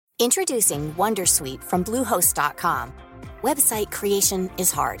Introducing Wondersuite from Bluehost.com. Website creation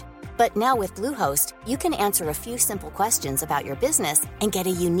is hard, but now with Bluehost, you can answer a few simple questions about your business and get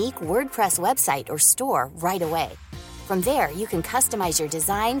a unique WordPress website or store right away. From there, you can customize your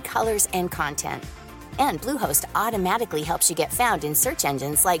design, colors, and content. And Bluehost automatically helps you get found in search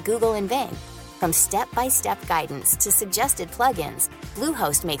engines like Google and Bing. From step-by-step guidance to suggested plugins,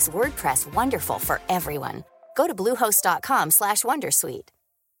 Bluehost makes WordPress wonderful for everyone. Go to bluehost.com/wondersuite.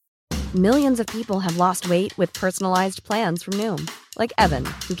 Millions of people have lost weight with personalized plans from Noom. Like Evan,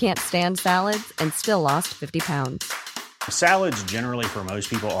 who can't stand salads and still lost 50 pounds. Salads generally for most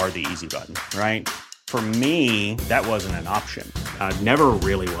people are the easy button, right? For me, that wasn't an option. I never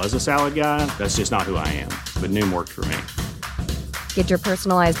really was a salad guy. That's just not who I am. But Noom worked for me. Get your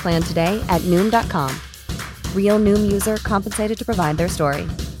personalized plan today at Noom.com. Real Noom user compensated to provide their story.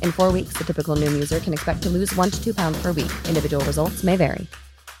 In 4 weeks, the typical Noom user can expect to lose 1 to 2 pounds per week. Individual results may vary.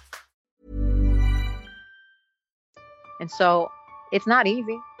 And so it's not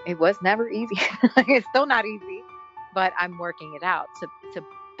easy. It was never easy. It's still not easy, but I'm working it out to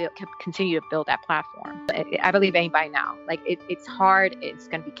continue to build that platform. I believe anybody now, it's hard. It's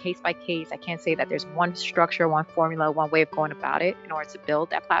going to be case by case. I can't say that there's one structure, one formula, one way of going about it in order to build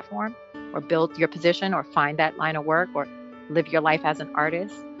that platform or build your position or find that line of work or live your life as an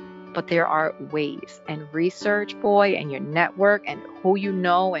artist. But there are ways, and research, boy, and your network and who you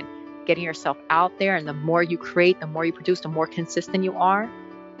know and getting yourself out there. And the more you create, the more you produce, the more consistent you are.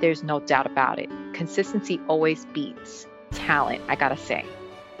 There's no doubt about it. Consistency always beats talent, I gotta say.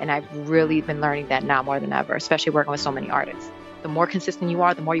 And I've really been learning that now more than ever, especially working with so many artists. The more consistent you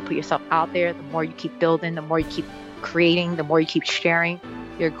are, the more you put yourself out there, the more you keep building, the more you keep creating, the more you keep sharing,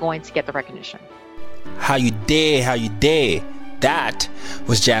 you're going to get the recognition. How you dare. That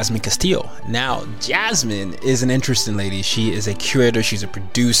was Jasmine Castillo. Now, Jasmine is an interesting lady. She is a curator. She's a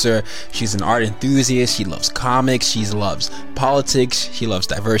producer. She's an art enthusiast. She loves comics. She loves politics. She loves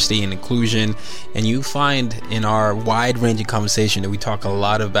diversity and inclusion. And you find in our wide-ranging conversation that we talk a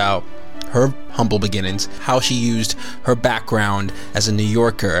lot about her humble beginnings, how she used her background as a New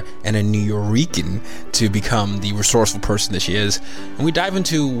Yorker and a New Yorican to become the resourceful person that she is. And we dive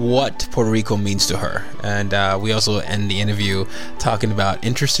into what Puerto Rico means to her. And we also end the interview talking about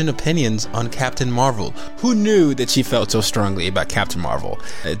interesting opinions on Captain Marvel. Who knew that she felt so strongly about Captain Marvel?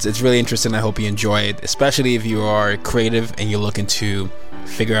 It's really interesting. I hope you enjoy it, especially if you are creative and you're looking to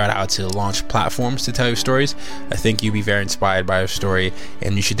figure out how to launch platforms to tell your stories. I think you'll be very inspired by her story,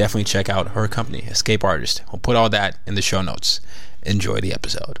 and you should definitely check out her company, Escape Artist. I'll put all that in the show notes. Enjoy the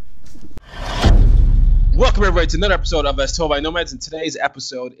episode. Welcome everybody to another episode of As Told by Nomads, and today's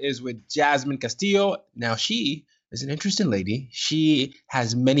episode is with Jasmine Castillo. Now, she is an interesting lady. She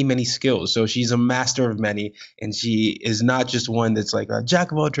has many skills, so she's a master of many, and she is not just one that's like a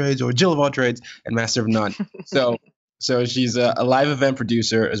jack of all trades or Jill of all trades and master of none. So she's a live event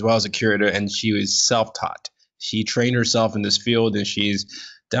producer as well as a curator, and she was self-taught. She trained herself in this field, and she's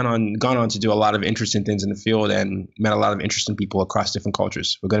gone on to do a lot of interesting things in the field and met a lot of interesting people across different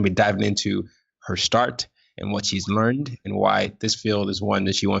cultures. We're going to be diving into her start and what she's learned and why this field is one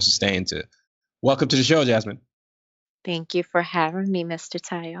that she wants to stay into. Welcome to the show, Jasmine. Thank you for having me, Mr.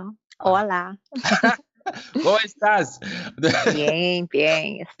 Tayo. Hola. ¿Cómo estás? Bien,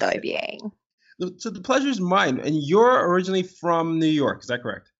 estoy bien. So the pleasure is mine. And you're originally from New York, is that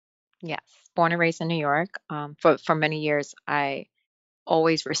correct? Yes, born and raised in New York. For many years, I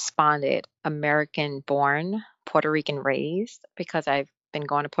always responded American born, Puerto Rican raised, because I've been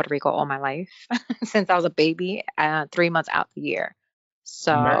going to Puerto Rico all my life since I was a baby, 3 months out the year.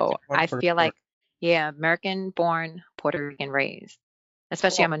 So I feel like, American born, Puerto Rican raised.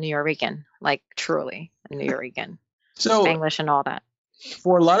 Especially I'm a New Yorican, like truly a New Yorican. So Spanglish and all that.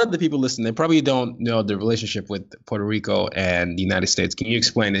 For a lot of the people listening, they probably don't know the relationship with Puerto Rico and the United States. Can you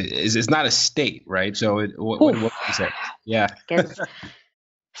explain it? It's not a state, right? So what do you say? Yeah.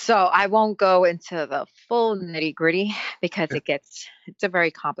 So I won't go into the full nitty gritty because it's a very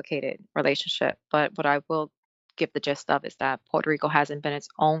complicated relationship. But what I will give the gist of is that Puerto Rico hasn't been its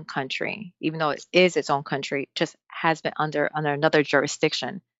own country, even though it is its own country, just has been under another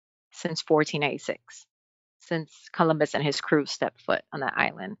jurisdiction since 1486. Since Columbus and his crew stepped foot on that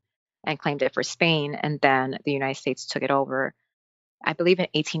island and claimed it for Spain. And then the United States took it over, I believe in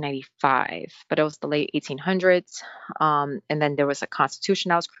 1895, but it was the late 1800s. And then there was a constitution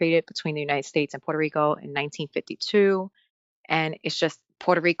that was created between the United States and Puerto Rico in 1952. And it's just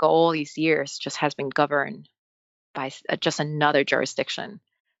Puerto Rico all these years just has been governed by just another jurisdiction.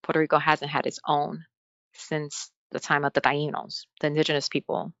 Puerto Rico hasn't had its own since the time of the Taínos, the indigenous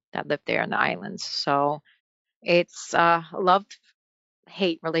people that lived there in the islands. So it's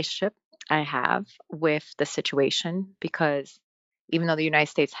love-hate relationship I have with the situation, because even though the United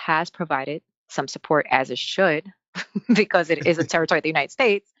States has provided some support, as it should, because it is a territory of the United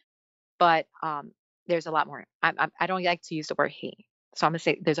States, but there's a lot more. I don't like to use the word hate. So I'm going to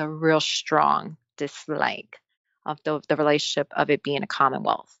say there's a real strong dislike of the relationship of it being a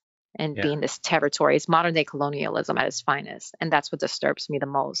commonwealth and Yeah. being this territory. It's modern day colonialism at its finest. And that's what disturbs me the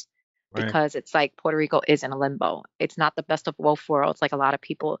most, Right. because it's like Puerto Rico is in a limbo. It's not the best of both worlds, like a lot of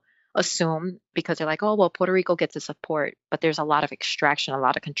people assume, because they're like, oh, well, Puerto Rico gets the support, but there's a lot of extraction, a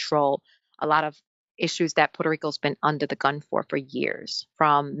lot of control, a lot of issues that Puerto Rico's been under the gun for years,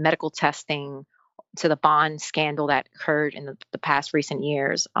 from medical testing to the bond scandal that occurred in the past recent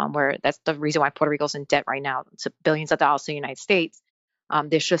years, where that's the reason why Puerto Rico's in debt right now to billions of dollars to the United States.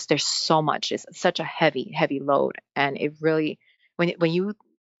 There's so much. It's such a heavy load, and it really,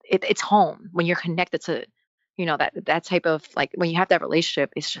 it's home when you're connected to, that type of, like, when you have that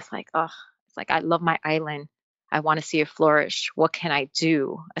relationship, it's just like, oh, it's like, I love my island. I want to see it flourish. What can I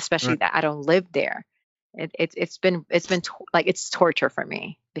do? Especially Right. that I don't live there. It's been like, it's torture for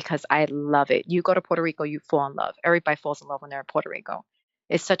me, because I love it. You go to Puerto Rico, you fall in love. Everybody falls in love when they're in Puerto Rico.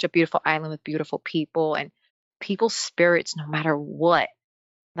 It's such a beautiful island with beautiful people and people's spirits, no matter what.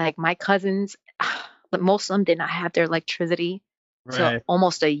 Like my cousins, most of them did not have their electricity till Right.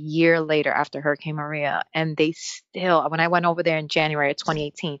 almost a year later after Hurricane Maria. And they still, when I went over there in January of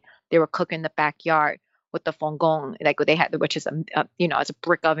 2018, they were cooking in the backyard with the fongon, like they had, which is it's a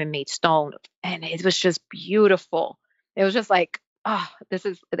brick oven made stone, and it was just beautiful. It was just like, oh, this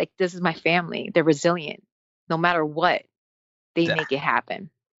is my family. They're resilient, no matter what. They That- make it happen.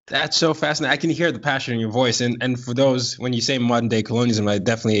 That's so fascinating. I can hear the passion in your voice, and for those, when you say modern day colonialism, I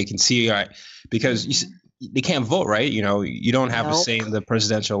definitely can see, right, because they can't vote, right? You don't have a Nope. say in the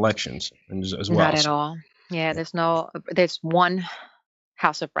presidential elections as well. Not at all. Yeah, there's one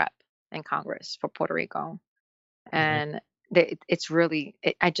House of Rep in Congress for Puerto Rico. And it's really,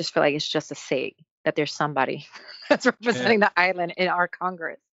 I just feel like it's just a say that there's somebody that's representing the island in our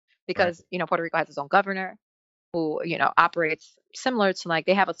Congress, because, Puerto Rico has its own governor who, operates similar to, like,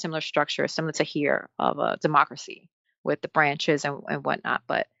 they have a similar structure, similar to here, of a democracy with the branches and whatnot.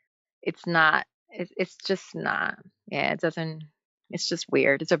 But it's not, it's just not, yeah, it doesn't, it's just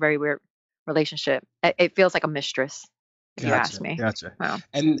weird. It's a very weird relationship. It feels like a mistress, if you ask me. Gotcha. Wow.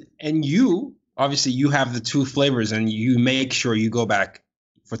 And you obviously you have the two flavors, and you make sure you go back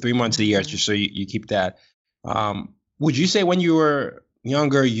for 3 months a year, just so you keep that. Would you say when you were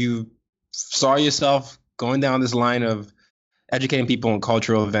younger, you saw yourself going down this line of educating people on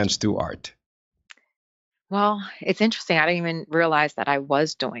cultural events through art? Well, it's interesting. I didn't even realize that I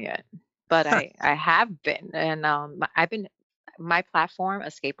was doing it, but I have been, and I've been, my platform,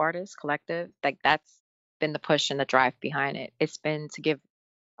 Escape Artists Collective, like, that's been the push and the drive behind it. It's been to give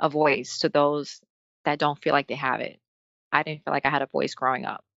a voice to those that don't feel like they have it. I didn't feel like I had a voice growing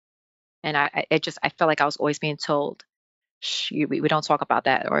up, and I felt like I was always being told, shh, we don't talk about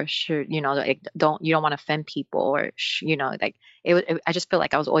that, or sure, like, you don't want to offend people, or like, I just feel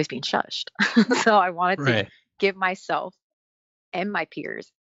like I was always being shushed. So I wanted to Right. give myself and my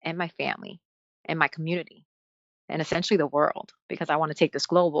peers and my family and my community and essentially the world, because I want to take this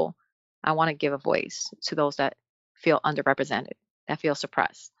global. I want to give a voice to those that feel underrepresented, that feel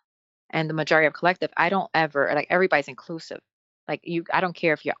suppressed. And the majority of collective, I don't ever, like, everybody's inclusive. Like, I don't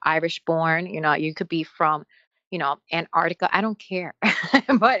care if you're Irish born, you could be from, Antarctica. I don't care.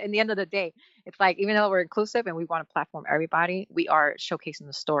 But in the end of the day, it's like, even though we're inclusive and we want to platform everybody, we are showcasing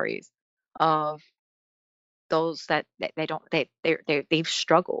the stories of those that they've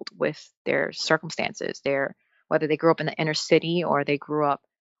struggled with their circumstances, whether they grew up in the inner city or they grew up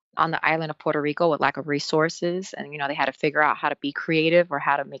on the island of Puerto Rico with lack of resources, and they had to figure out how to be creative or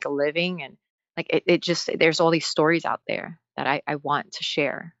how to make a living. And like, it just, there's all these stories out there that I want to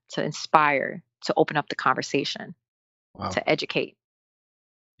share, to inspire, to open up the conversation, Wow. to educate.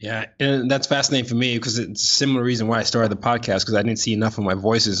 Yeah, and that's fascinating for me, because it's a similar reason why I started the podcast, because I didn't see enough of my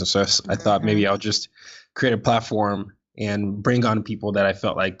voices, and so I thought maybe I'll just create a platform and bring on people that I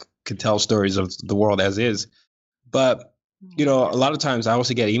felt like could tell stories of the world as is. But a lot of times I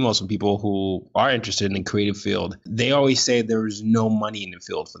also get emails from people who are interested in the creative field. They always say there is no money in the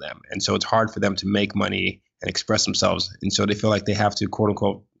field for them, and so it's hard for them to make money and express themselves, and so they feel like they have to, quote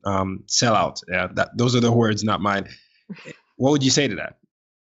unquote, sell out. Yeah, those are the words, not mine. What would you say to that?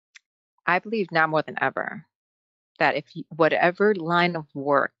 I believe now more than ever that if whatever line of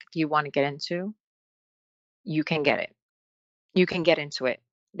work you want to get into, you can get it. You can get into it.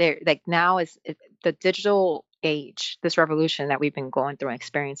 There, like, now is the digital age, this revolution that we've been going through and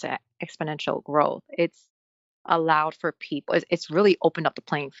experiencing exponential growth. allowed for people. It's really opened up the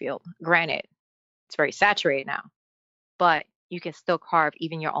playing field. Granted, it's very saturated now, but you can still carve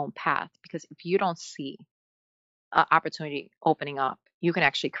even your own path, because if you don't see an opportunity opening up, you can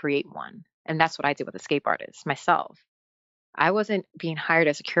actually create one. And that's what I did with Escape Artists myself. I wasn't being hired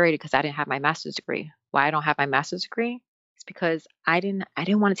as a curator because I didn't have my master's degree. Why I don't have my master's degree? It's because I didn't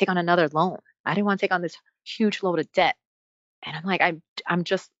want to take on another loan. I didn't want to take on this huge load of debt. And I'm like, I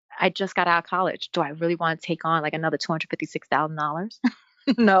just got out of college. Do I really want to take on like another $256,000?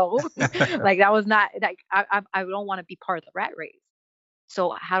 No, like that was not like I don't want to be part of the rat race.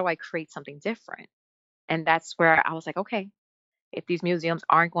 So how do I create something different? And that's where I was like, okay, if these museums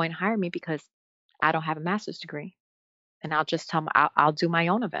aren't going to hire me because I don't have a master's degree, and I'll just tell them I'll do my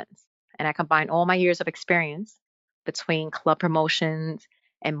own events. And I combine all my years of experience between club promotions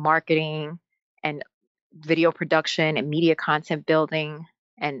and marketing and video production and media content building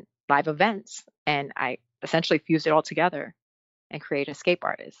and live events. And I essentially fused it all together and created Escape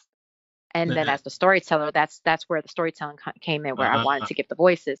Artists. And then as the storyteller, that's where the storytelling came in, where I wanted to give the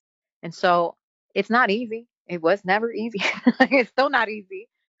voices. And so it's not easy. It was never easy. It's still not easy,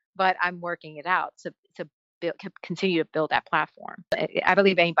 but I'm working it out to continue to build that platform. I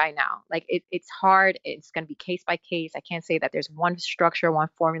believe anybody now, like it's hard. It's going to be case by case. I can't say that there's one structure, one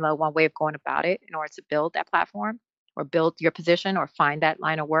formula, one way of going about it in order to build that platform or build your position or find that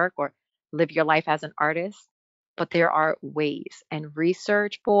line of work or live your life as an artist. But there are ways, and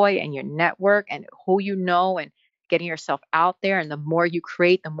research, boy, and your network and who you know and getting yourself out there. And the more you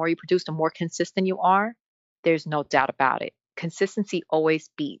create, the more you produce, the more consistent you are. There's no doubt about it. Consistency always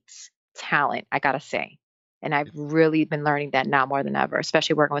beats talent, I got to say. And I've really been learning that now more than ever,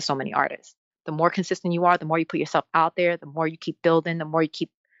 especially working with so many artists. The more consistent you are, the more you put yourself out there, the more you keep building, the more you keep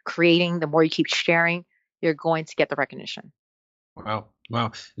creating, the more you keep sharing, you're going to get the recognition. Wow.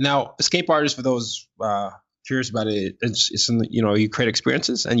 Now, Escape Artists, for those curious about it, it's you create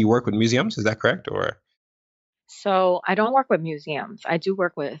experiences and you work with museums. Is that correct? Or so I don't work with museums. I do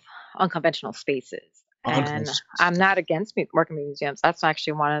work with unconventional spaces, and I'm not against working with museums. That's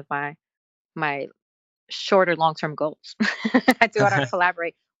actually one of my shorter long-term goals. I do want to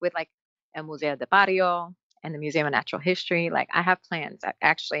collaborate with like El Museo del Barrio and the Museum of Natural History. Like I have plans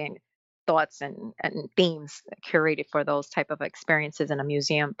actually and thoughts and themes curated for those type of experiences in a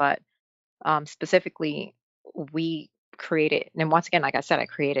museum. But specifically, we created, and once again, like I said, I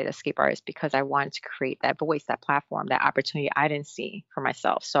created Escape Artists because I wanted to create that voice, that platform, that opportunity I didn't see for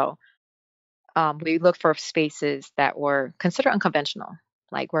myself. So we looked for spaces that were considered unconventional,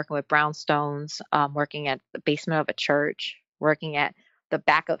 like working with brownstones, working at the basement of a church, working at the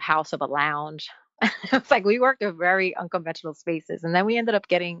back of house of a lounge. It's like we worked at very unconventional spaces. And then we ended up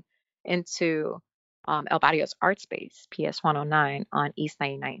getting into El Barrio's art space, PS 109 on East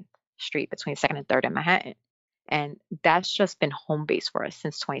 99th Street between 2nd and 3rd in Manhattan. And that's just been home base for us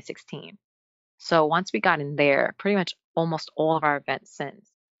since 2016. So once we got in there, pretty much almost all of our events since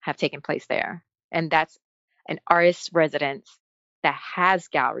have taken place there. And that's an artist residence that has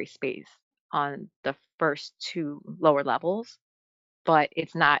gallery space on the first two lower levels, but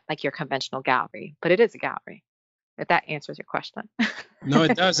it's not like your conventional gallery, but it is a gallery. If that answers your question. No,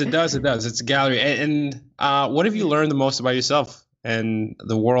 it does. It's a gallery. And what have you learned the most about yourself and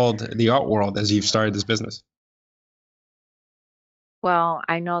the world, the art world, as you've started this business? Well,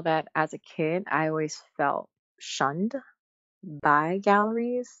 I know that as a kid, I always felt shunned by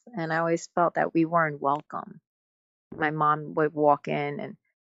galleries, and I always felt that we weren't welcome. My mom would walk in and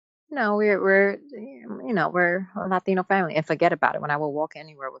we're a Latino family, and forget about it. When I would walk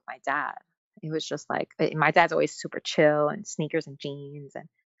anywhere with my dad, it was just like my dad's always super chill and sneakers and jeans,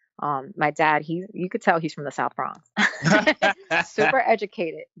 and my dad, you could tell he's from the South Bronx. Super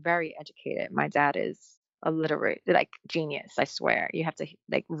educated, very educated. My dad is a literate like genius, I swear. You have to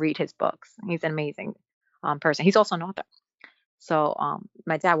like read his books. He's an amazing person. He's also an author. So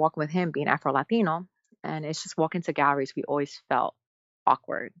my dad, walking with him, being Afro Latino, and it's just walking to galleries, we always felt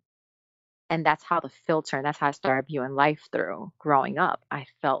awkward. And that's how the filter, and that's how I started viewing life through growing up. I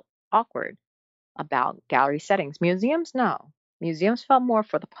felt awkward about gallery settings. Museums, no. Museums felt more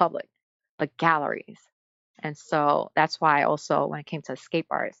for the public, but galleries. And so that's why also when it came to Escape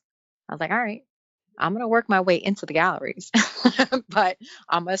Artists, I was like, all right, I'm going to work my way into the galleries, but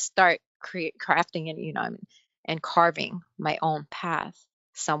I'm going to start crafting and carving my own path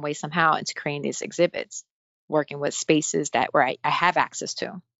some way, somehow, into creating these exhibits, working with spaces where I have access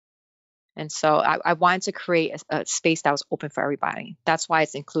to. And so I wanted to create a space that was open for everybody. That's why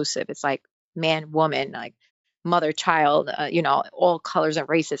it's inclusive. It's like man, woman, like mother, child, all colors and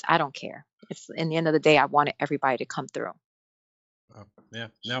races. I don't care. It's in the end of the day, I wanted everybody to come through. Yeah.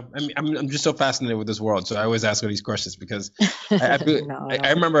 No, I mean, I'm just so fascinated with this world. So I always ask all these questions because I, feel, No,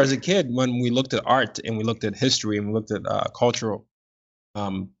 I remember as a kid when we looked at art and we looked at history and we looked at cultural,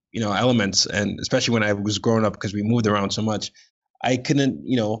 elements, and especially when I was growing up because we moved around so much, I couldn't,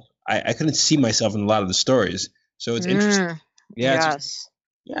 I couldn't see myself in a lot of the stories. So it's interesting. Yeah, yes.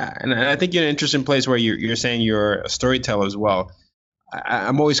 yeah, and I think you're in an interesting place where you're saying you're a storyteller as well.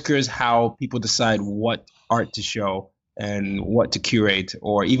 I'm always curious how people decide what art to show and what to curate,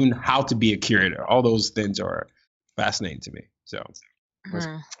 or even how to be a curator. All those things are fascinating to me. So,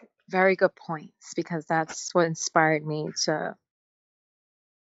 Very good points, because that's what inspired me to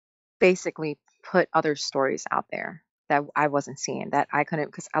basically put other stories out there that I wasn't seeing, that I couldn't,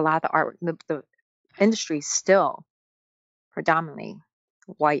 because a lot of the art, the industry is still predominantly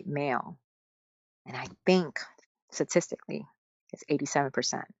white male. And I think statistically it's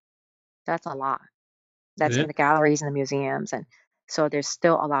 87%. That's a lot. That's in the galleries and the museums. And so there's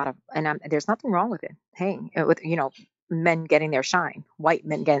still a lot of, and there's nothing wrong with it. Hey, with, men getting their shine, white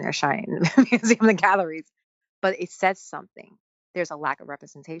men getting their shine in the museum and galleries. But it says something. There's a lack of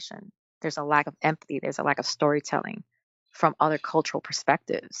representation. There's a lack of empathy. There's a lack of storytelling from other cultural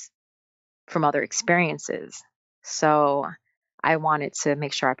perspectives, from other experiences. So I wanted to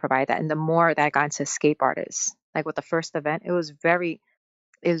make sure I provide that. And the more that I got into escape artists, like with the first event, it was very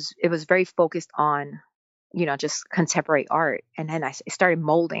very focused on, just contemporary art. And then I started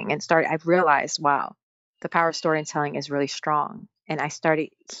molding and I realized, wow, the power of storytelling is really strong. And I started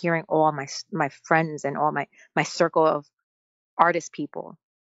hearing all my friends and all my circle of artist people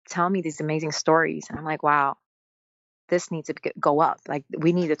tell me these amazing stories. And I'm like, wow, this needs to go up. Like,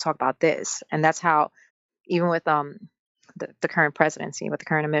 we need to talk about this. And that's how, even with the current presidency, with the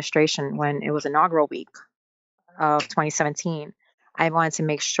current administration, when it was inaugural week of 2017, I wanted to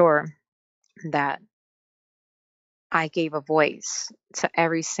make sure that I gave a voice to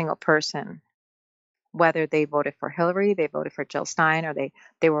every single person, whether they voted for Hillary, they voted for Jill Stein, or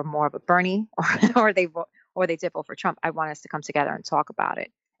they were more of a Bernie, or they did vote for Trump. I want us to come together and talk about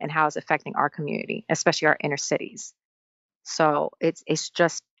it and how it's affecting our community, especially our inner cities. So it's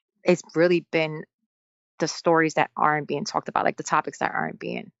really been the stories that aren't being talked about, like the topics that aren't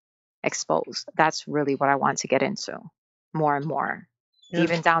being exposed. That's really what I want to get into more and more. Yeah.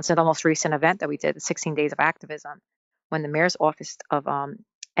 Even down to the most recent event that we did, the 16 Days of Activism, when the mayor's office of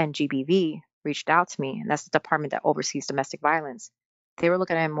NGBV reached out to me, and that's the department that oversees domestic violence. They were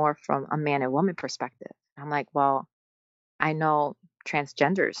looking at it more from a man and woman perspective. I'm like, well, I know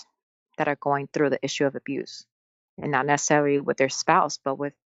transgenders that are going through the issue of abuse, and not necessarily with their spouse, but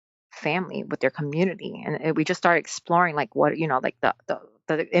with family, with their community. And we just started exploring, like, what, like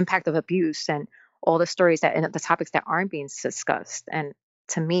the impact of abuse and all the stories and the topics that aren't being discussed. And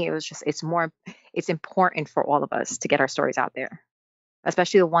to me, it was just, it's important for all of us to get our stories out there,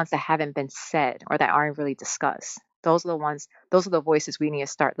 especially the ones that haven't been said or that aren't really discussed. Those are the voices we need to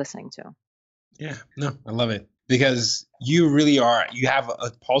start listening to. Yeah, no, I love it, because you really you have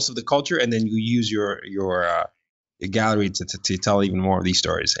a pulse of the culture, and then you use your gallery to tell even more of these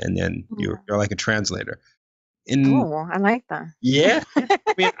stories, and then you're like a translator. I like that. Yeah,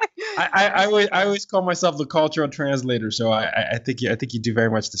 I mean, I always call myself the cultural translator, so I think you do very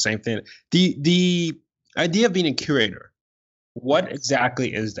much the same thing. The idea of being a curator, what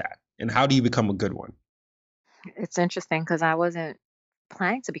exactly is that, and how do you become a good one? It's interesting because I wasn't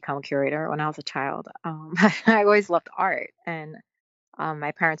planning to become a curator when I was a child. I always loved art, and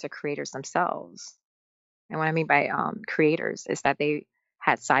my parents are creators themselves. And what I mean by creators is that they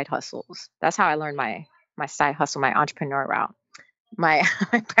had side hustles. That's how I learned my side hustle, my entrepreneur route. My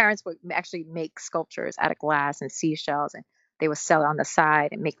parents would actually make sculptures out of glass and seashells, and they would sell it on the side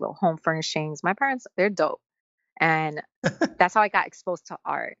and make little home furnishings. My parents, they're dope. And that's how I got exposed to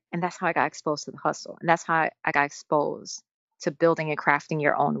art. And that's how I got exposed to the hustle. And that's how I got exposed to building and crafting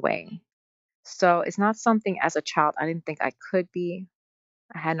your own way. So it's not something as a child I didn't think I could be.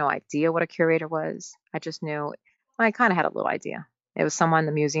 I had no idea what a curator was. I just knew, I kind of had a little idea. It was someone in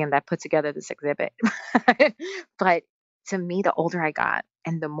the museum that put together this exhibit. But to me, the older I got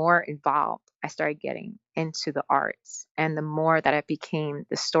and the more involved I started getting into the arts, and the more that I became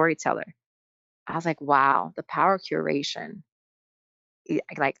the storyteller, I was like, wow, the power of curation.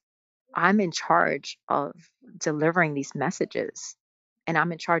 Like, I'm in charge of delivering these messages, and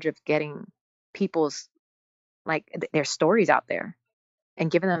I'm in charge of getting people's, like, their stories out there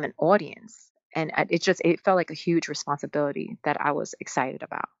and giving them an audience. And it felt like a huge responsibility that I was excited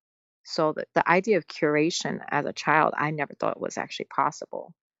about. So the idea of curation as a child, I never thought was actually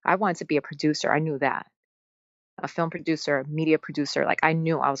possible. I wanted to be a producer. I knew that. A film producer, a media producer. Like, I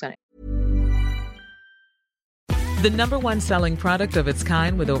knew I was going to. The number one selling product of its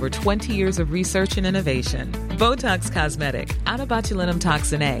kind with over 20 years of research and innovation. Botox Cosmetic, out of botulinum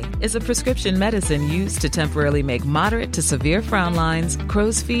toxin A, is a prescription medicine used to temporarily make moderate to severe frown lines,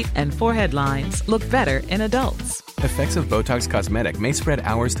 crow's feet, and forehead lines look better in adults. Effects of Botox Cosmetic may spread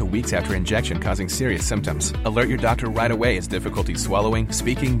hours to weeks after injection, causing serious symptoms. Alert your doctor right away as difficulty swallowing,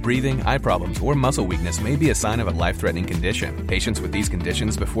 speaking, breathing, eye problems, or muscle weakness may be a sign of a life-threatening condition. Patients with these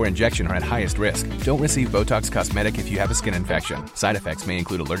conditions before injection are at highest risk. Don't receive Botox Cosmetic if you have a skin infection. Side effects may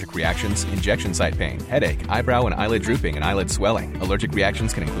include allergic reactions, injection site pain, headache, eyebrow and eyelid drooping, and eyelid swelling. Allergic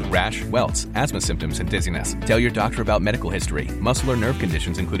reactions can include rash, welts, asthma symptoms, and dizziness. Tell your doctor about medical history, muscle or nerve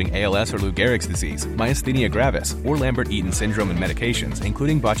conditions including ALS or Lou Gehrig's disease, myasthenia gravis, or Lambert-Eaton syndrome and medications,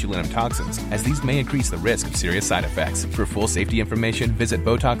 including botulinum toxins, as these may increase the risk of serious side effects. For full safety information, visit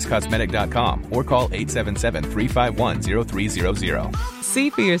BotoxCosmetic.com or call 877-351-0300. See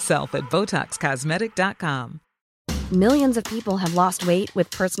for yourself at BotoxCosmetic.com. Millions of people have lost weight with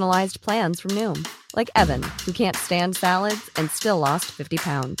personalized plans from Noom, like Evan, who can't stand salads and still lost 50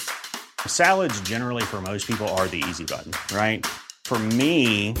 pounds. Salads generally for most people are the easy button, right? For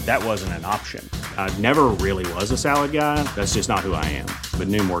me, that wasn't an option. I never really was a salad guy. That's just not who I am. But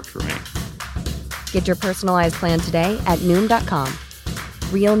Noom worked for me. Get your personalized plan today at Noom.com.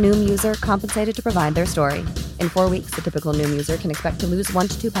 Real Noom user compensated to provide their story. In 4 weeks, the typical Noom user can expect to lose 1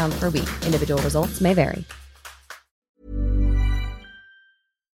 to 2 pounds per week. Individual results may vary.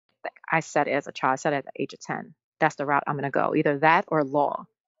 I said it as a child. I said it at the age of 10. That's the route I'm going to go. Either that or law.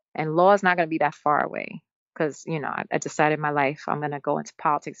 And law is not going to be that far away because, I decided in my life I'm going to go into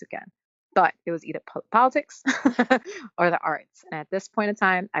politics again. But it was either politics or the arts. And at this point in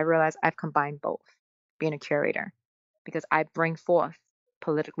time, I realized I've combined both, being a curator, because I bring forth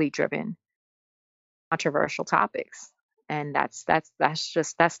politically driven, controversial topics. And that's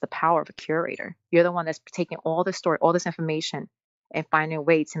the power of a curator. You're the one that's taking all this story, all this information, and finding a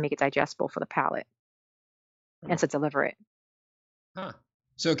way to make it digestible for the palate and to deliver it. Huh.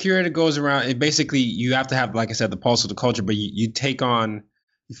 So a curator goes around, and basically you have to have, like I said, the pulse of the culture, but you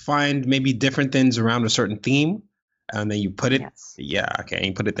find maybe different things around a certain theme, and then you put it, Yes. and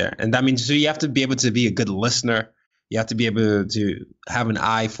you put it there. And that means, so you have to be able to be a good listener. You have to be able to have an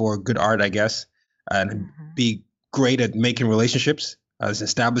eye for good art, I guess, and be great at making relationships,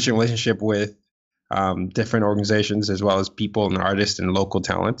 establishing a relationship with different organizations as well as people and artists and local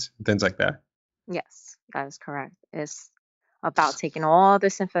talent, things like that. Yes, that is correct. It's about taking all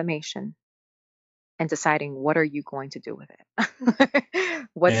this information and deciding what are you going to do with it.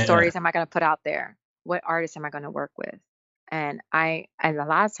 What stories am I going to put out there? What artists am I going to work with? And a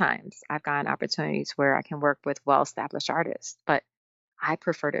lot of times I've gotten opportunities where I can work with well-established artists, but I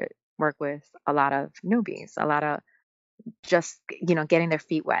prefer to work with a lot of newbies, a lot of just, getting their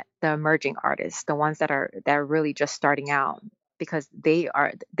feet wet, the emerging artists, the ones that are really just starting out, because they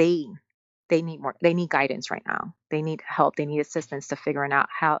need guidance right now. They need help. They need assistance to figuring out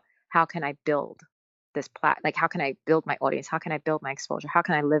how can I build this how can I build my audience? How can I build my exposure? How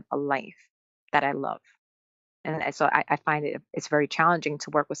can I live a life that I love? And so I find it's very challenging to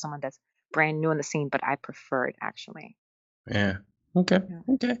work with someone that's brand new in the scene, but I prefer it actually. Yeah. Okay.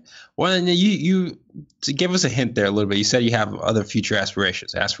 Well, then you to give us a hint there a little bit. You said you have other future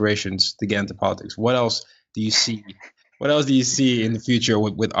aspirations to get into politics. What else do you see? What else do you see in the future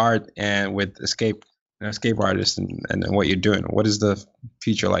with art and with escape artists and what you're doing? What is the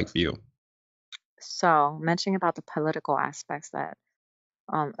future like for you? So mentioning about the political aspects that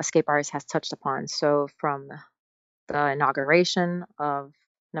Escape Artist has touched upon. So from the inauguration of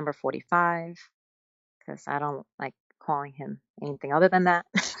number 45, because I don't like calling him anything other than that.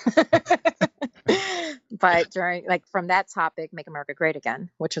 But from that topic, Make America Great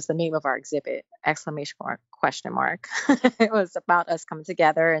Again, which was the name of our exhibit, ! It was about us coming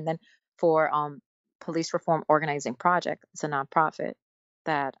together. And then for Police Reform Organizing Project, it's a nonprofit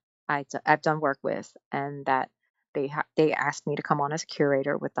that I've done work with, and that they asked me to come on as a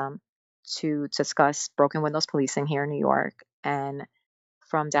curator with them to discuss broken windows policing here in New York. And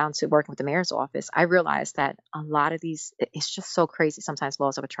from down to working with the mayor's office, I realized that a lot of these, it's just so crazy sometimes,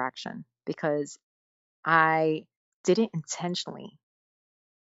 laws of attraction, because I didn't intentionally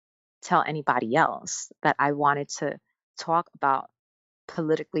tell anybody else that I wanted to talk about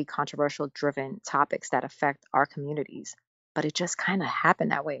politically controversial driven topics that affect our communities. But it just kind of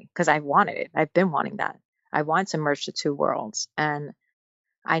happened that way because I wanted it. I've been wanting that. I wanted to merge the two worlds. And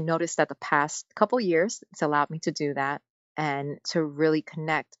I noticed that the past couple years, it's allowed me to do that and to really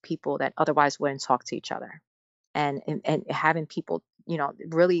connect people that otherwise wouldn't talk to each other. And having people,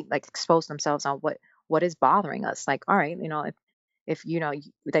 really like expose themselves on what is bothering us. Like, all right, if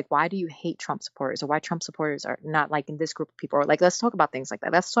like, why do you hate Trump supporters, or why Trump supporters are not like in this group of people, or like, let's talk about things like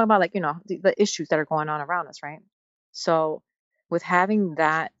that. Let's talk about, like, the issues that are going on around us, right? So with having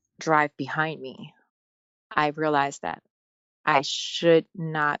that drive behind me, I realized that I should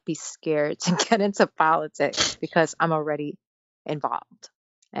not be scared to get into politics because I'm already involved.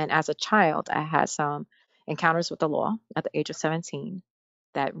 And as a child, I had some encounters with the law at the age of 17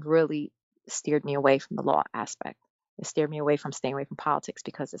 that really steered me away from the law aspect. It steered me away from staying away from politics,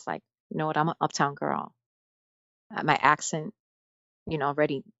 because it's like, you know what, I'm an uptown girl. My accent,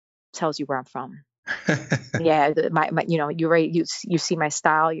 already tells you where I'm from. Yeah, you see my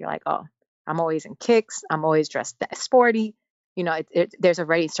style, you're like, oh, I'm always in kicks, I'm always dressed sporty. There's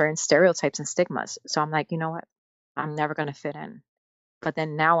already certain stereotypes and stigmas. So I'm like, you know what, I'm never going to fit in. But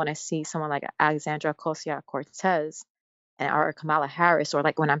then now when I see someone like Alexandria Ocasio-Cortez or Kamala Harris, or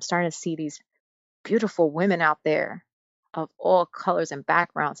like when I'm starting to see these beautiful women out there of all colors and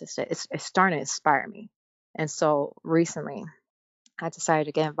backgrounds, it's starting to inspire me. And so recently I decided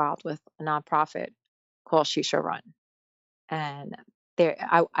to get involved with a nonprofit called She Should Run. And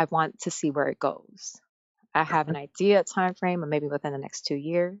I want to see where it goes. I have an idea time frame, or maybe within the next 2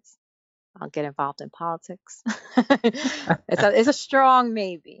 years, I'll get involved in politics. It's a strong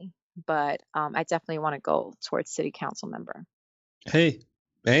maybe, but I definitely want to go towards city council member. Hey,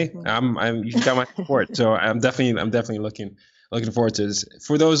 you've got my support. So I'm definitely looking forward to this.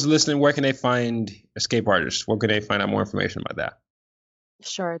 For those listening, where can they find Escape Artists? Where can they find out more information about that?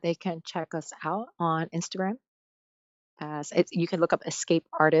 Sure, they can check us out on Instagram. You can look up Escape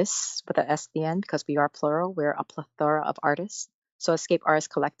Artists with an S at the end, because we are plural. We're a plethora of artists. So Escape Artists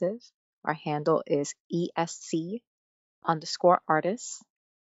Collective. Our handle is ESC_artists,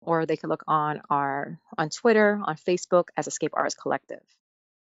 or they can look on Twitter, on Facebook as Escape Artists Collective.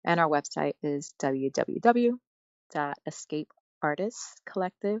 And our website is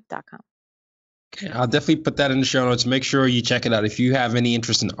www.escapeartistscollective.com. Okay, I'll definitely put that in the show notes. Make sure you check it out. If you have any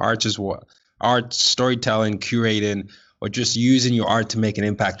interest in arts as well, art, storytelling, curating, or just using your art to make an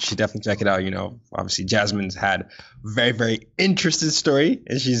impact, you should definitely check it out. Obviously Jasmine's had a very, very interesting story,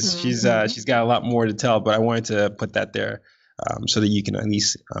 and she's got a lot more to tell, but I wanted to put that there so that you can at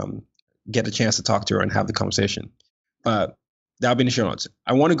least get a chance to talk to her and have the conversation. But that'll be in the show notes.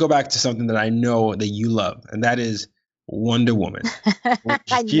 I want to go back to something that I know that you love, and that is Wonder Woman.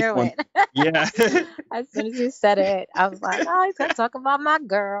 I knew it. Yeah. As soon as you said it, I was like, oh, he's gonna talk about my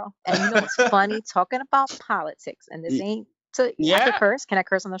girl. And what's funny? Talking about politics, and this ain't to. I can curse. Can I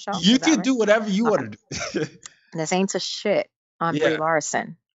curse on the show? You can do whatever you want to do. This ain't to shit on Brie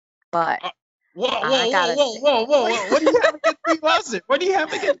Larson, but whoa! What do you have against Brie Larson? What do you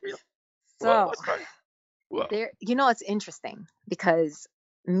have against Brie Larson? So it's interesting, because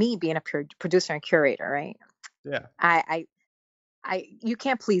me being a producer and curator, right? Yeah. You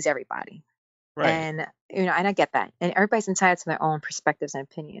can't please everybody. Right. And and I get that. And everybody's entitled to their own perspectives and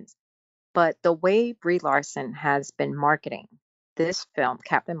opinions. But the way Brie Larson has been marketing this film,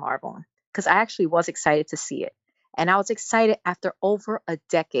 Captain Marvel, because I actually was excited to see it. And I was excited after over a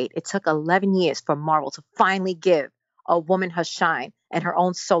decade. It took 11 years for Marvel to finally give a woman her shine and her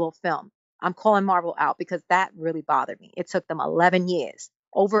own solo film. I'm calling Marvel out, because that really bothered me. It took them 11 years,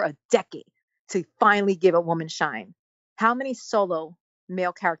 over a decade, to finally give a woman shine. How many solo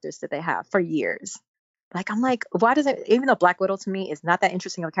male characters did they have for years? I'm like, why does it, even though Black Widow to me is not that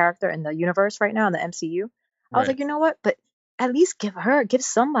interesting of a character in the universe right now in the MCU, I was like, you know what? But at least give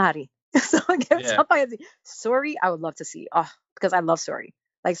somebody. Somebody. Shuri, I would love to see. Because I love Shuri.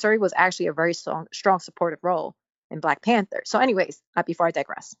 Shuri was actually a very strong supportive role in Black Panther. So anyways, before I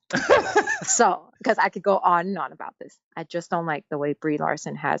digress. Because I could go on and on about this. I just don't like the way Brie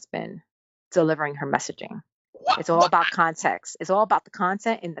Larson has been delivering her messaging. It's all about context. It's all about the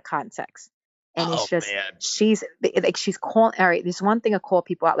content in the context. And it's just, she's calling, all right, there's one thing to call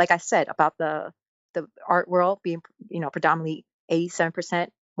people out. Like I said, about the art world being, predominantly 87%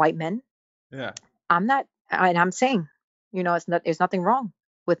 white men. Yeah. I'm saying, there's nothing wrong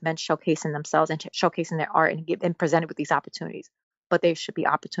with men showcasing themselves and showcasing their art and presented with these opportunities. But there should be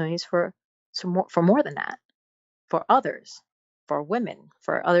opportunities for more than that, for others, for women,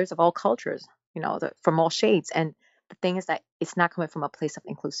 for others of all cultures, from all shades. And the thing is that it's not coming from a place of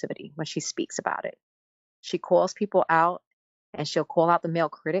inclusivity when she speaks about it. She calls people out, and she'll call out the male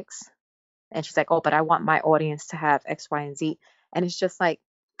critics. And she's like, oh, but I want my audience to have X, Y, and Z. And it's just like,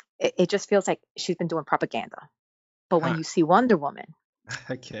 it just feels like she's been doing propaganda. But when you see Wonder Woman,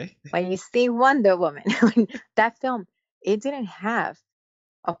 when you see Wonder Woman, that film, it didn't have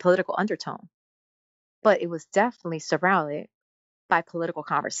a political undertone, but it was definitely surrounded by political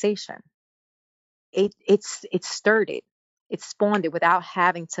conversation. It stirred it. it spawned it without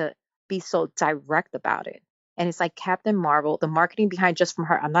having to be so direct about it. And it's like Captain Marvel, the marketing behind just from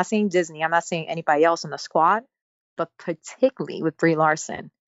her. I'm not saying Disney, I'm not saying anybody else on the squad, but particularly with Brie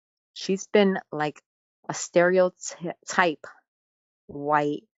Larson, she's been like a stereotype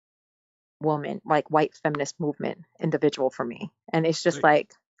white woman, like white feminist movement individual for me. And it's just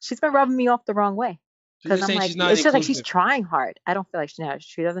like, she's been rubbing me off the wrong way. Because I'm like, it's just like she's trying hard. I don't feel like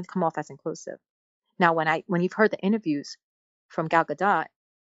she doesn't come off as inclusive. Now, when you've heard the interviews from Gal Gadot,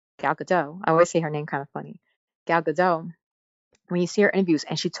 I always say her name kind of funny, Gal Gadot, when you see her interviews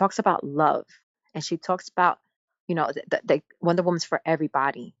and she talks about love and she talks about, you know, the Wonder Woman's for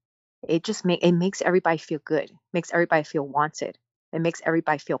everybody, it makes everybody feel good, makes everybody feel wanted, it makes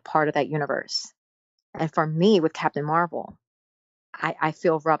everybody feel part of that universe. And for me, with Captain Marvel, I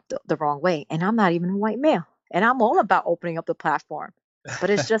feel rubbed the wrong way. And I'm not even a white male. And I'm all about opening up the platform.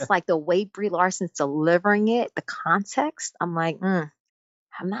 But it's just like the way Brie Larson's delivering it, the context, I'm like, I'm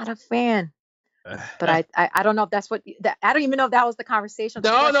not a fan. But I don't know if that's what I don't even know if that was the conversation.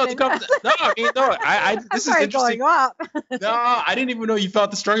 No, I mean, this is interesting. Going up. No, I didn't even know you felt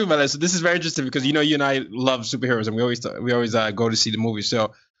the struggle about that. So this is very interesting because you and I love superheroes and we always go to see the movies.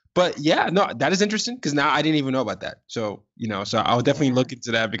 So, but yeah, no, that is interesting because now I didn't even know about that. So so I'll definitely look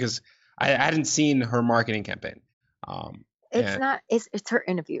into that because I hadn't seen her marketing campaign. It's her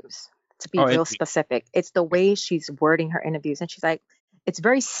interviews, to be real specific. It's the way she's wording her interviews, and she's like, it's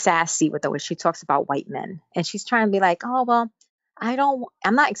very sassy with the way she talks about white men, and she's trying to be like, oh well,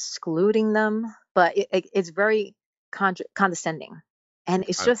 I'm not excluding them, but it's very condescending, and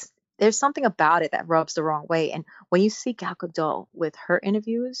it's just there's something about it that rubs the wrong way. And when you see Gal Gadot with her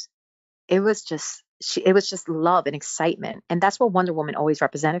interviews, it was just love and excitement, and that's what Wonder Woman always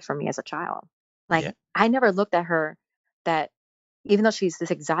represented for me as a child. Like I never looked at her that, even though she's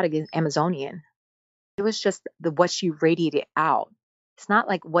this exotic Amazonian, it was just what she radiated out. It's not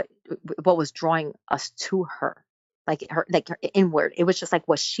like what was drawing us to her, like her inward. It was just like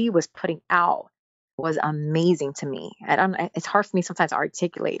what she was putting out was amazing to me. It's hard for me sometimes to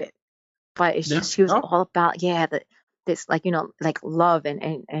articulate it, but it's just she was all about this like like love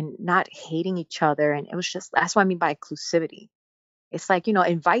and not hating each other, and it was just that's what I mean by inclusivity. It's like,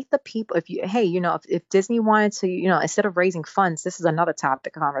 invite the people. If Disney wanted to, instead of raising funds, this is another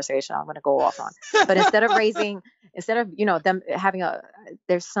topic of conversation I'm going to go off on. But instead of them having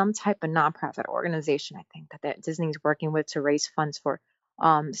there's some type of nonprofit organization, I think that Disney's working with to raise funds for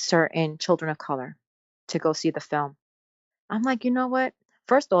certain children of color to go see the film. I'm like, you know what?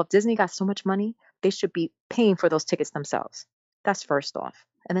 First off, Disney got so much money, they should be paying for those tickets themselves. That's first off.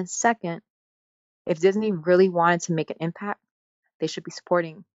 And then second, if Disney really wanted to make an impact, they should be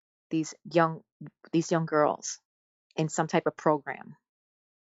supporting these young girls in some type of program,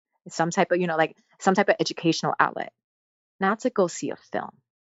 some type of some type of educational outlet, not to go see a film,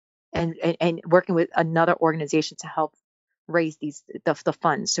 and working with another organization to help raise the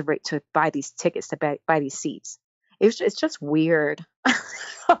funds to buy these tickets, to buy these seats. It's just weird.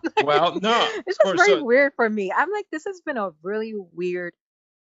 Well, no, it's just very weird for me. I'm like, this has been a really weird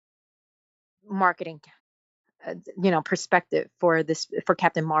marketing perspective for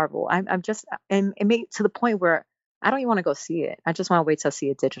Captain Marvel. I'm just, and it made to the point where I don't even want to go see it. I just want to wait till I see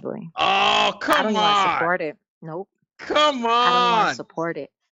it digitally. Oh, come on. I don't even want to support it. Nope. Come on. I don't want to support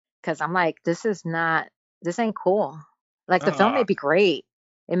it because I'm like, this ain't cool. Like the film may be great.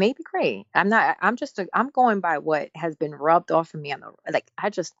 It may be great. I'm going by what has been rubbed off of me I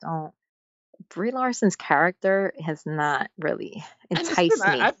just don't. Brie Larson's character has not really enticed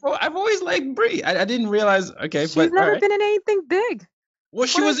me. I've always liked Brie. I didn't realize. Okay, she's never been in anything big. Well,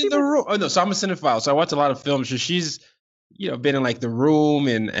 she was in The Room. Oh no, so I'm a cinephile, so I watch a lot of films. So she's, been in like The Room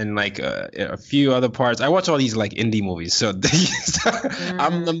and like a few other parts. I watch all these like indie movies. So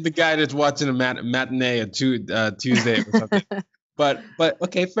I'm the guy that's watching a matinee or Tuesday or something. But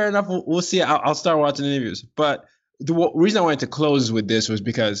okay, fair enough. We'll see. I'll start watching interviews. But the reason I wanted to close with this was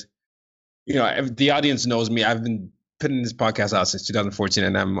because, the audience knows me. I've been putting this podcast out since 2014,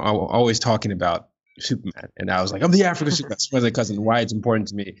 and I'm always talking about Superman. And I was like, I'm the African Superman, my cousin, why it's important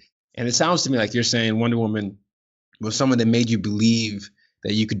to me. And it sounds to me like you're saying Wonder Woman was someone that made you believe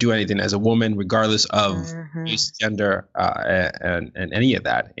that you could do anything as a woman, regardless of race, gender, and any of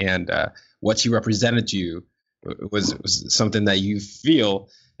that. And what she represented to you was something that you feel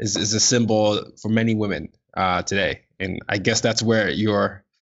is a symbol for many women today. And I guess that's where your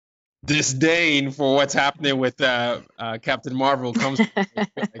disdain for what's happening with Captain Marvel comes from.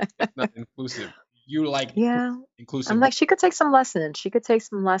 It's not inclusive. You like inclusive. I'm like, she could take some lessons. She could take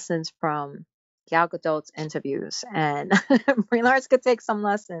some lessons from Gal Gadot's interviews, and Brie Larson could take some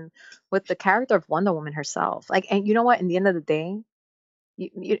lesson with the character of Wonder Woman herself. Like, and you know what? In the end of the day,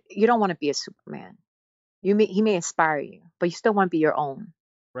 you don't want to be a Superman. He may inspire you, but you still want to be your own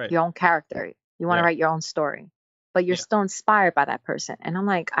character. You want to write your own story, but you're still inspired by that person. And I'm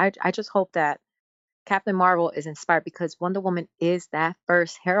like, I just hope that Captain Marvel is inspired, because Wonder Woman is that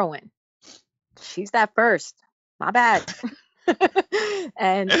first heroine. She's that first. My bad.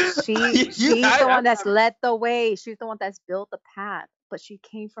 And she's the one that's led the way. She's the one that's built the path. But she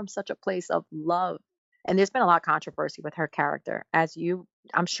came from such a place of love. And there's been a lot of controversy with her character, as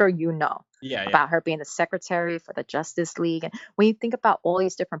I'm sure you know, about her being the secretary for the Justice League. And when you think about all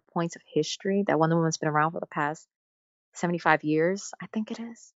these different points of history that Wonder Woman's been around for the past 75 years, I think it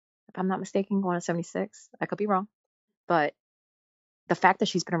is, if I'm not mistaken, going on 76. I could be wrong. But the fact that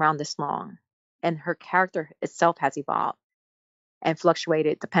she's been around this long and her character itself has evolved and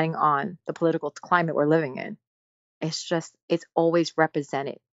fluctuated depending on the political climate we're living in, it's always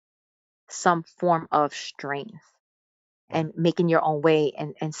represented some form of strength and making your own way,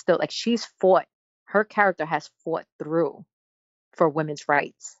 and still, like, her character has fought through for women's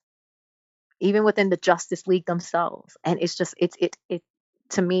rights, even within the Justice League themselves. And it's just, it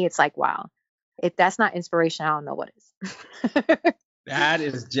to me, it's like, wow, if that's not inspiration, I don't know what is. That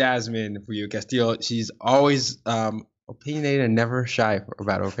is Jasmine for you, Castillo. She's always opinionated and never shy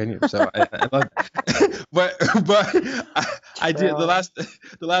about her opinion. So I love that. but I did the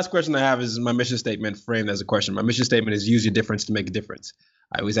last question I have is my mission statement framed as a question. My mission statement is use your difference to make a difference.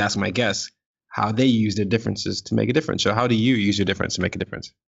 I always ask my guests how they use their differences to make a difference. So how do you use your difference to make a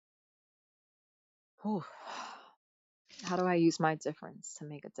difference? Ooh. How do I use my difference to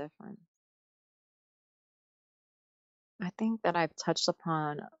make a difference? I think that I've touched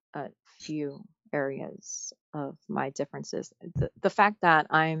upon a few areas of my differences. The fact that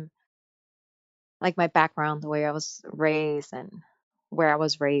I'm, like, my background, the way I was raised and where I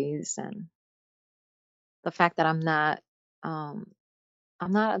was raised, and the fact that I'm not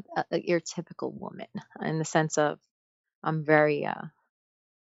your typical woman, in the sense of I'm very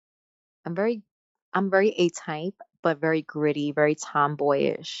A-type, but very gritty, very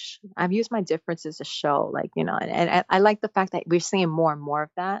tomboyish. I've used my differences to show, like, and I like the fact that we're seeing more and more of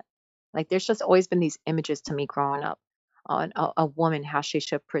that. Like, there's just always been these images to me growing up on a woman, how she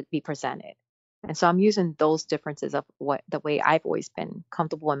should be presented. And so I'm using those differences of the way I've always been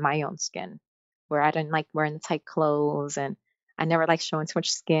comfortable in my own skin, where I didn't like wearing the tight clothes, and I never liked showing too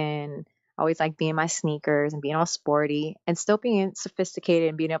much skin. I always like being in my sneakers and being all sporty and still being sophisticated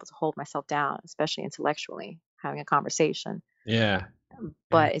and being able to hold myself down, especially intellectually, having a conversation. Yeah.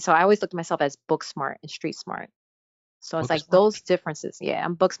 But so I always looked at myself as book smart and street smart. So it's like those differences. Yeah,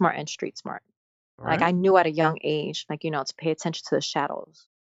 I'm book smart and street smart. Like, I knew at a young age, like, to pay attention to the shadows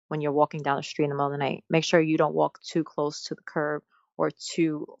when you're walking down the street in the middle of the night. Make sure you don't walk too close to the curb or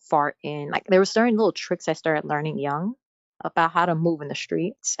too far in. Like, there were certain little tricks I started learning young about how to move in the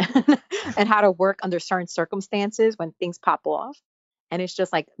streets and how to work under certain circumstances when things pop off. And it's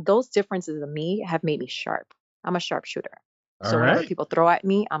just like those differences of me have made me sharp. I'm a sharpshooter. So whenever people throw at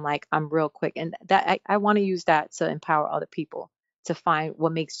me, I'm real quick. And that I want to use that to empower other people to find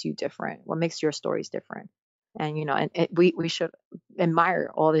what makes you different, what makes your stories different. And, we should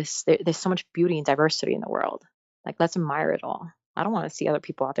admire all this. There's so much beauty and diversity in the world. Like, let's admire it all. I don't want to see other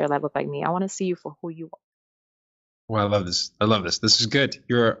people out there that look like me. I want to see you for who you are. Well, I love this. This is good.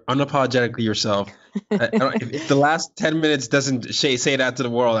 You're unapologetically yourself. If the last 10 minutes doesn't say that to the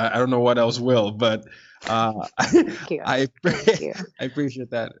world, I don't know what else will. But I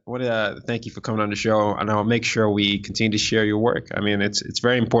appreciate that. I want to thank you for coming on the show, and I'll make sure we continue to share your work. I mean, it's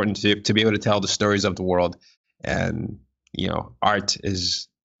very important to be able to tell the stories of the world, and art has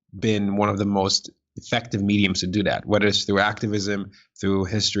been one of the most effective mediums to do that, whether it's through activism, through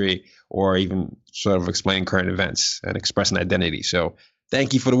history, or even sort of explaining current events and expressing identity. So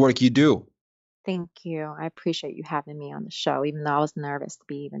thank you for the work you do. Thank you. I appreciate you having me on the show, even though I was nervous to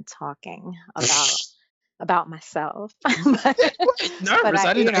be even talking about myself. but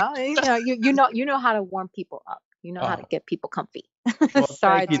you know how to warm people up. You know how to get people comfy. Well, so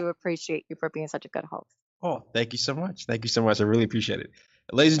I do appreciate you for being such a good host. Oh, thank you so much. Thank you so much. I really appreciate it.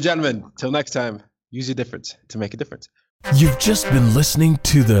 Ladies and gentlemen, till next time, use your difference to make a difference. You've just been listening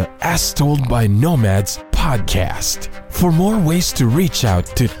to the As Told by Nomads podcast. For more ways to reach out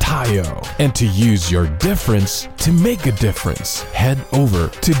to Tayo and to use your difference to make a difference, head over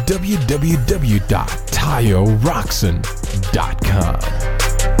to www.tayoroxen.com.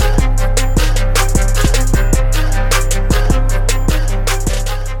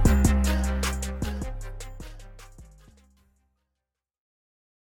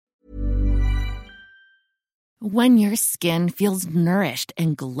 When your skin feels nourished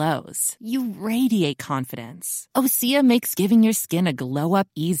and glows, you radiate confidence. Osea makes giving your skin a glow up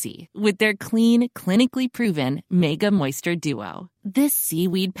easy with their clean, clinically proven Mega Moisture Duo. This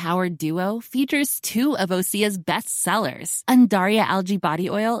seaweed-powered duo features two of Osea's best sellers, Undaria Algae Body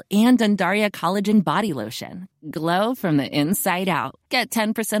Oil and Undaria Collagen Body Lotion. Glow from the inside out. Get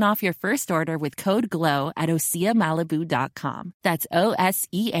 10% off your first order with code GLOW at OseaMalibu.com. That's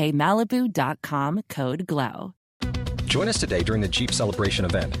OSEA Malibu.com, code GLOW. Join us today during the Jeep Celebration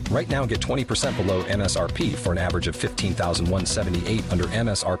event. Right now, get 20% below MSRP for an average of $15,178 under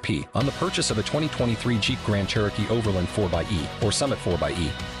MSRP on the purchase of a 2023 Jeep Grand Cherokee Overland 4xE or Summit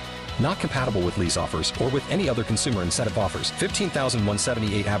 4xE. Not compatible with lease offers or with any other consumer incentive offers.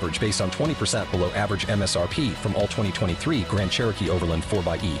 $15,178 average based on 20% below average MSRP from all 2023 Grand Cherokee Overland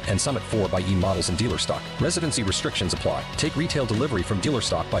 4xE and Summit 4xE models in dealer stock. Residency restrictions apply. Take retail delivery from dealer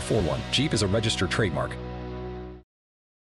stock by 4/1. Jeep is a registered trademark.